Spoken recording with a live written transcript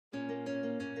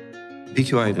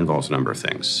PQI involves a number of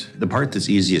things. The part that's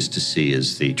easiest to see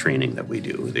is the training that we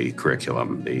do, the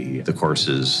curriculum, the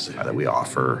courses that we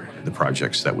offer, the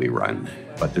projects that we run.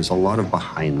 But there's a lot of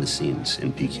behind the scenes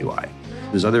in PQI.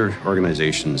 There's other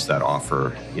organizations that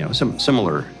offer, some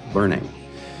similar learning,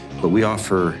 but we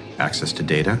offer access to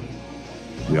data.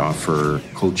 We offer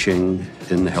coaching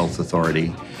in the health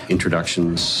authority,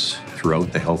 introductions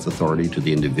throughout the health authority to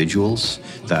the individuals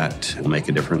that will make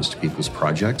a difference to people's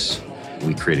projects.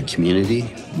 We create a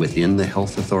community within the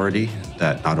health authority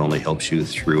that not only helps you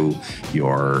through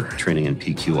your training in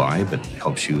PQI, but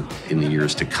helps you in the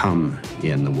years to come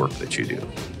in the work that you do.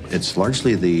 It's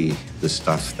largely the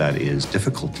stuff that is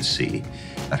difficult to see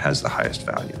that has the highest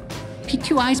value.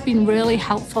 PQI has been really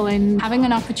helpful in having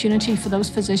an opportunity for those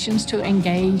physicians to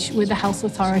engage with the health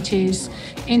authorities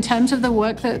in terms of the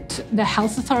work that the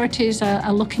health authorities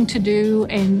are looking to do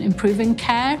in improving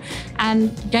care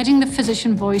and getting the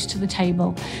physician voice to the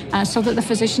table so that the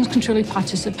physicians can truly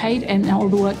participate in all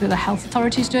the work that the health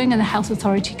authority is doing and the health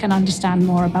authority can understand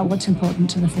more about what's important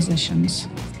to the physicians.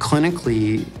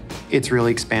 Clinically, it's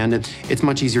really expanded. It's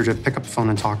much easier to pick up the phone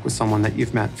and talk with someone that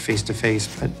you've met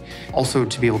face-to-face, but also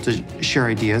to be able to share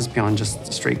ideas beyond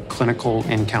just straight clinical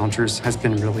encounters has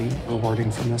been really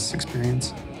rewarding from this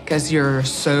experience. Because you're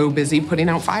so busy putting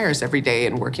out fires every day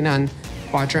and working on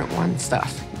quadrant 1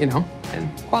 stuff,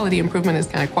 and quality improvement is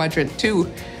kind of quadrant 2,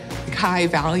 like high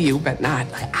value, but not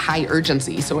high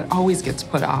urgency, so it always gets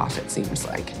put off, it seems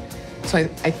like. So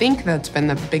I think that's been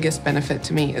the biggest benefit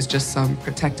to me is just some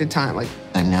protected time.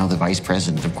 I'm now the Vice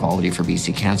President of Quality for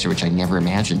BC Cancer, which I never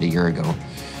imagined a year ago.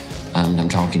 I'm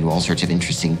talking to all sorts of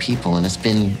interesting people, and it's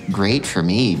been great for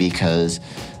me because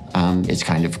it's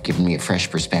kind of given me a fresh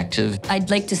perspective.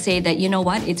 I'd like to say that,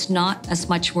 it's not as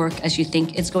much work as you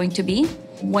think it's going to be.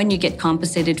 When you get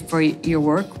compensated for your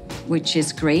work, which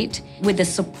is great, with the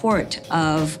support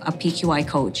of a PQI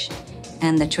coach,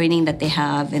 and the training that they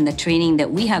have and the training that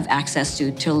we have access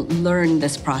to learn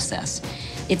this process.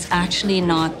 It's actually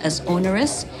not as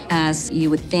onerous as you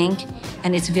would think,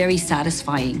 and it's very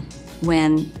satisfying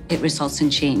when it results in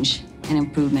change and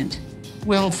improvement.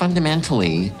 Well,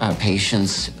 fundamentally,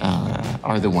 patients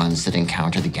are the ones that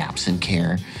encounter the gaps in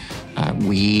care.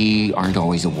 We aren't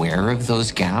always aware of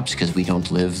those gaps because we don't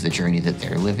live the journey that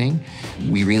they're living.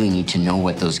 We really need to know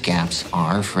what those gaps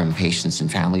are from patients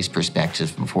and families'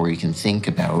 perspectives before we can think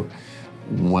about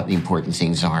what the important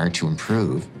things are to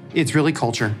improve. It's really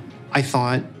culture. I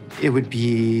thought it would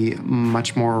be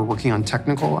much more working on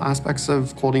technical aspects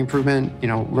of quality improvement,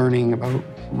 learning about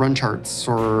run charts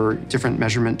or different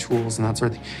measurement tools and that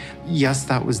sort of thing. Yes,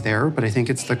 that was there, but I think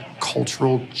it's the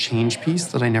cultural change piece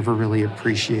that I never really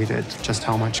appreciated just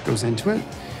how much goes into it.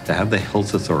 To have the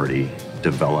health authority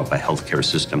develop a healthcare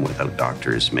system without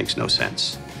doctors makes no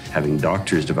sense. Having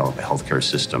doctors develop a healthcare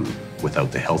system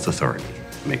without the health authority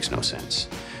makes no sense.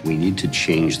 We need to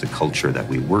change the culture that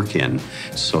we work in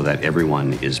so that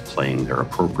everyone is playing their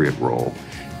appropriate role,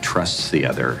 trusts the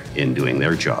other in doing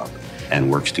their job,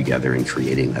 and works together in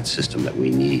creating that system that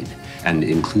we need, and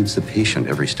includes the patient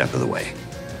every step of the way.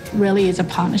 It really is a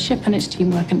partnership and it's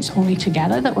teamwork, and it's only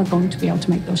together that we're going to be able to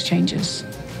make those changes.